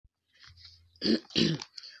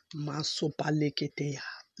Masopaleketeya.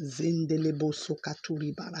 Zendelebo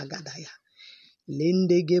sokaturi baragadaya.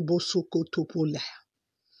 Lendegebo sokotopolaya.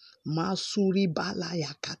 Masuri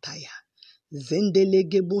balaya kataya.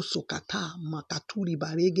 Zendelegebo sokata makaturi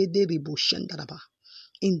baregede ribo shendaraba.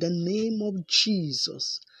 In the name of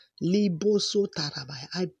Jesus. Liboso tarabaya.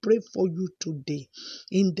 I pray for you today.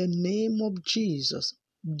 In the name of Jesus.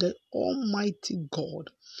 The Almighty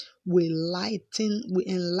God will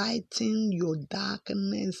enlighten your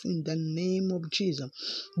darkness in the name of Jesus.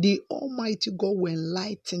 The Almighty God will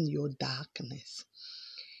enlighten your darkness.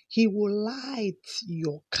 He will light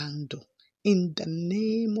your candle in the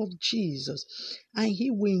name of Jesus. And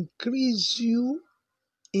He will increase you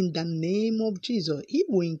in the name of Jesus. He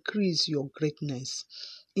will increase your greatness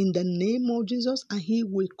in the name of Jesus, and He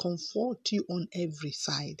will comfort you on every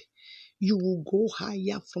side. You will go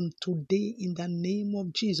higher from today in the name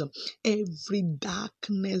of Jesus. Every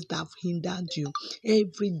darkness that have hindered you,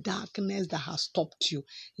 every darkness that has stopped you,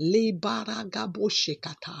 lebaragabo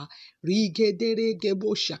shekata,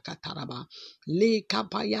 rigederegebo shakataraba,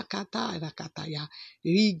 lekapayakata rakataya,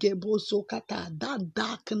 rigebo sokata. That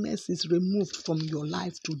darkness is removed from your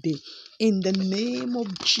life today in the name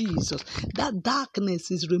of Jesus. That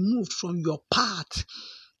darkness is removed from your path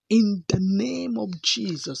in the name of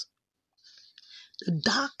Jesus. The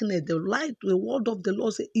darkness, the light, the word of the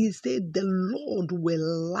Lord says, He said, the Lord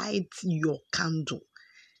will light your candle.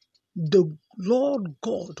 The Lord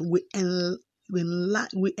God will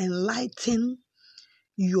enlighten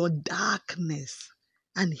your darkness,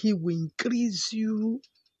 and He will increase you.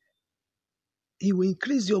 He will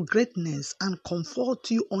increase your greatness and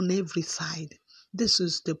comfort you on every side. This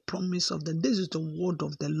is the promise of this is the word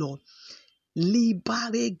of the Lord. The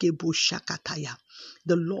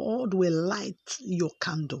Lord will light your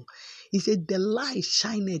candle. He said, the light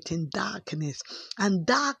shineth in darkness, and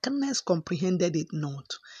darkness comprehended it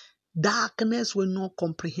not. Darkness will not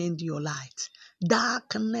comprehend your light.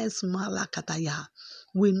 Darkness, malakataya,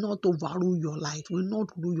 will not overrule your light, will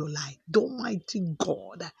not rule your light. The Almighty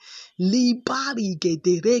God,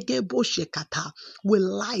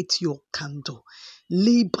 will light your candle.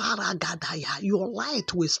 Your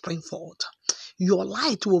light will spring forth. Your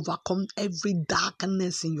light will overcome every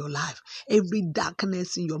darkness in your life, every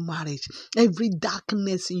darkness in your marriage, every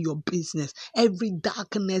darkness in your business, every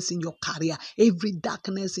darkness in your career, every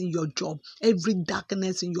darkness in your job, every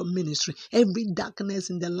darkness in your ministry, every darkness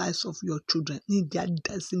in the lives of your children, in their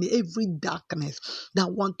destiny, every darkness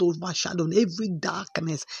that want to overshadow, every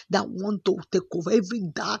darkness that want to take over, every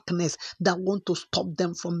darkness that want to stop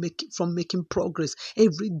them from making progress,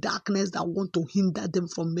 every darkness that want to hinder them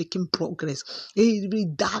from making progress. Every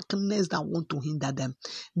darkness that want to hinder them,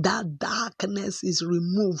 that darkness is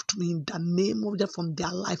removed in the name of Jesus from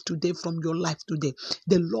their life today, from your life today.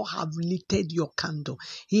 The Lord have lit your candle.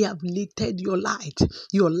 He have lit your light.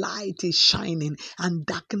 Your light is shining, and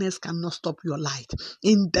darkness cannot stop your light.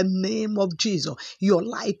 In the name of Jesus, your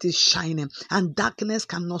light is shining, and darkness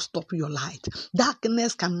cannot stop your light.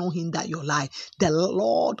 Darkness cannot hinder your light. The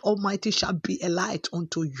Lord Almighty shall be a light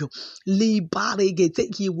unto you. He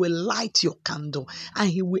will light your candle, and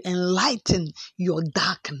He will enlighten your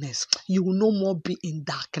darkness. You will no more be in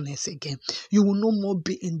darkness again. You will no more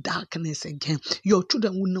be in darkness again. Your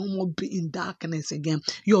children will no more be in darkness again.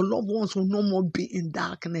 Your loved ones will no more be in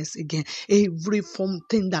darkness again. Every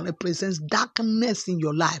thing that represents darkness in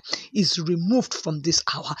your life is removed from this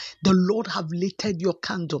hour. The Lord have lit your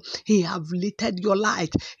candle. He have lit your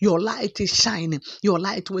light. Your light is shining. Your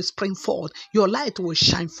light will spring forth. Your light will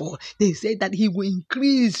shine forth. They say that He will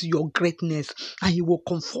increase your greatness, and He will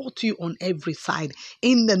comfort you on every side.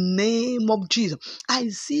 In the name of Jesus, I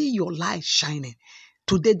see your light shining.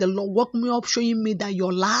 Today, the Lord woke me up, showing me that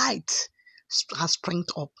your light has sprung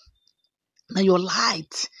up. Now your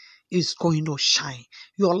light is going to shine.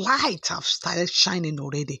 Your light have started shining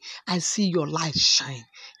already. I see your light shine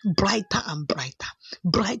brighter and brighter,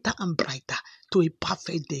 brighter and brighter to a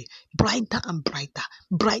perfect day. Brighter and brighter,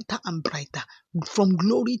 brighter and brighter. From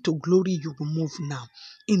glory to glory you will move now.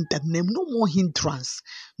 In the name, no more hindrance,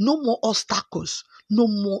 no more obstacles, no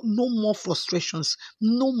more frustrations,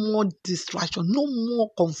 no more distraction, no more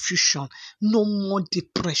confusion, no more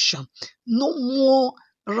depression, no more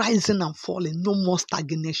rising and falling, no more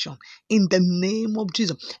stagnation. In the name of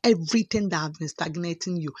Jesus, everything that has been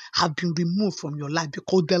stagnating you have been removed from your life,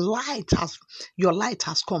 because your light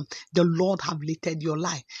has come. The Lord have lit your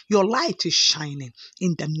light. Your light is shining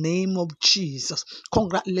in the name of Jesus.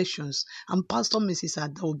 Congratulations. I'm Pastor Mrs.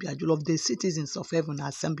 Adaobiajulu of the Citizens of Heaven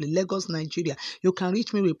Assembly, Lagos, Nigeria. You can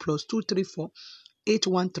reach me with +234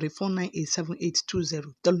 813 498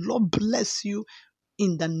 7820. The Lord bless you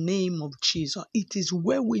in the name of Jesus. It is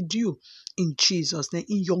well with you in Jesus' name.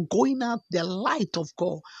 In your going out, the light of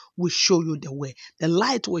God will show you the way. The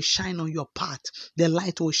light will shine on your path. The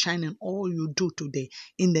light will shine in all you do today.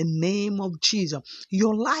 In the name of Jesus,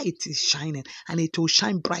 your light is shining and it will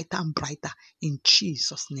shine brighter and brighter in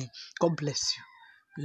Jesus' name. God bless you.